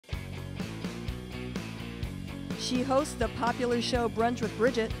She hosts the popular show Brunch with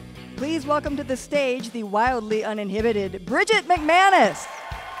Bridget. Please welcome to the stage the wildly uninhibited Bridget McManus.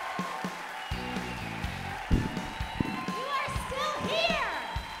 You are still here!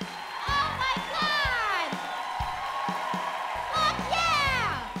 Oh my God! Fuck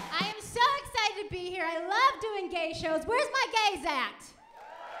yeah! I am so excited to be here. I love doing gay shows. Where's my gays at?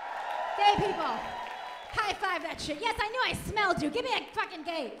 Gay people. High five that shit. Yes, I knew I smelled you. Give me a fucking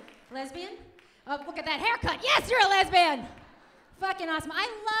gay. Lesbian? Oh, look at that haircut. Yes, you're a lesbian. Fucking awesome.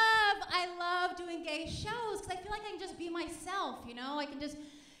 I love doing gay shows because I feel like I can just be myself, you know? I can just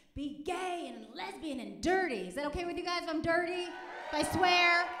be gay and lesbian and dirty. Is that okay with you guys if I'm dirty? If I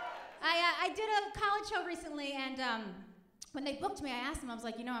swear? I did a college show recently, and when they booked me, I asked them, I was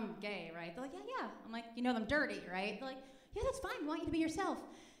like, you know I'm gay, right? They're like, yeah. I'm like, you know I'm dirty, right? They're like, yeah, that's fine. We want you to be yourself.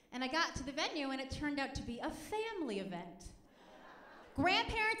 And I got to the venue, and it turned out to be a family event.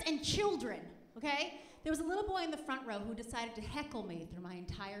 Grandparents and children, okay? There was a little boy in the front row who decided to heckle me through my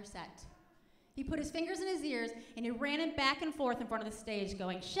entire set. He put his fingers in his ears, and he ran it back and forth in front of the stage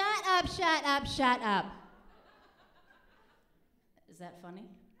going, shut up, shut up, shut up. Is that funny?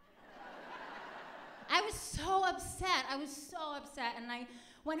 I was so upset. And I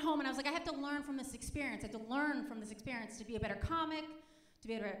went home, and I was like, I have to learn from this experience. I have to learn from this experience to be a better comic, to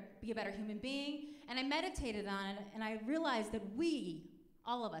be a better human being. And I meditated on it, and I realized that we,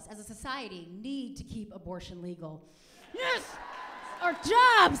 all of us, as a society, need to keep abortion legal. Yes! Our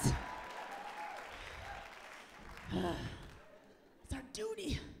jobs! It's our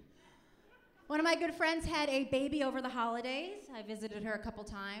duty. One of my good friends had a baby over the holidays. I visited her a couple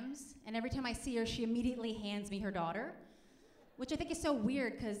times, and every time I see her, she immediately hands me her daughter, which I think is so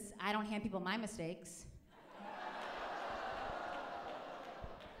weird because I don't hand people my mistakes.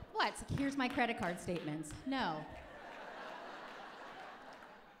 What? It's like, here's my credit card statements. No.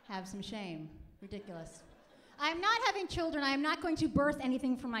 Have some shame. Ridiculous. I'm not having children. I am not going to birth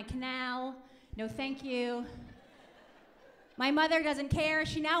anything from my canal. No, thank you. My mother doesn't care.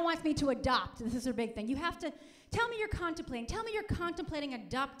 She now wants me to adopt. This is her big thing. You have to tell me you're contemplating. Tell me you're contemplating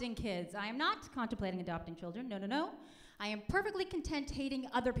adopting kids. I am not contemplating adopting children. No, no, no. I am perfectly content hating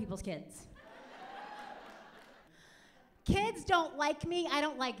other people's kids. Kids don't like me, I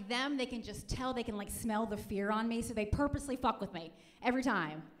don't like them. They can just tell, they can like smell the fear on me, so they purposely fuck with me every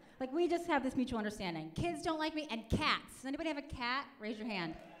time. Like we just have this mutual understanding. Kids don't like me, and cats. Does anybody have a cat? Raise your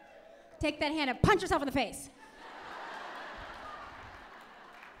hand. Take that hand and punch yourself in the face.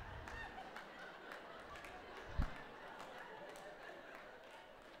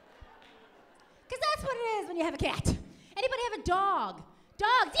 Because that's what it is when you have a cat. Anybody have a dog?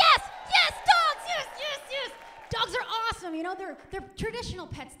 Dogs, yes, yes, dogs, yes, yes, yes. Dogs are awesome, you know, they're traditional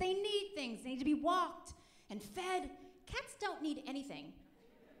pets. They need things. They need to be walked and fed. Cats don't need anything.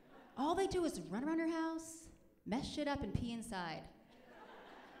 All they do is run around your house, mess shit up, and pee inside.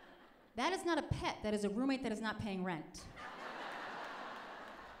 That is not a pet. That is a roommate that is not paying rent.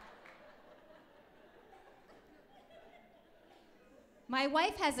 My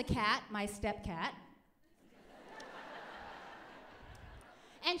wife has a cat, my stepcat.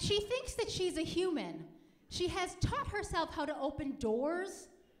 And she thinks that she's a human. She has taught herself how to open doors,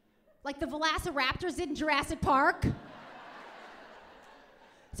 like the velociraptors did in Jurassic Park.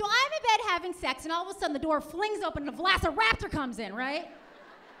 So I'm in bed having sex, and all of a sudden the door flings open and a velociraptor comes in, right?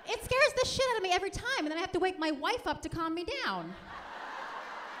 It scares the shit out of me every time, and then I have to wake my wife up to calm me down.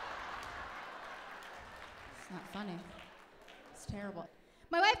 It's not funny. It's terrible.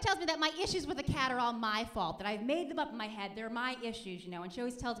 My wife tells me that my issues with a cat are all my fault, that I've made them up in my head. They're my issues, you know, and she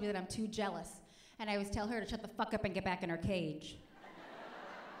always tells me that I'm too jealous. And I always tell her to shut the fuck up and get back in her cage.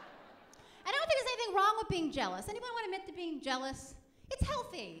 I don't think there's anything wrong with being jealous. Anyone want to admit to being jealous? It's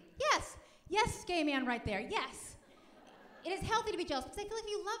healthy. Yes. Yes, gay man right there. Yes. It is healthy to be jealous because I feel like if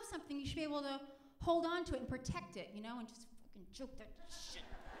you love something, you should be able to hold on to it and protect it, you know, and just fucking choke that shit.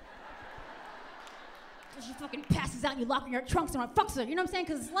 So she fucking passes out and you lock her in your trunks and fucks her. You know what I'm saying?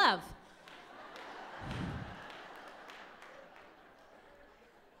 Because it's love.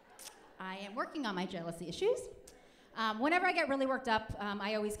 I am working on my jealousy issues. Whenever I get really worked up,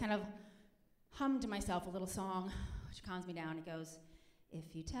 I always kind of hum to myself a little song, which calms me down. It goes,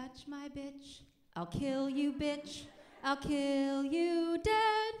 if you touch my bitch, I'll kill you, bitch. I'll kill you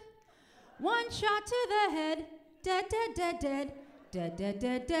dead. One shot to the head, dead, dead, dead, dead. Dead, dead,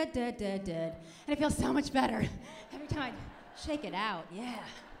 dead, dead, dead, dead, dead. And it feels so much better every time I shake it out, yeah.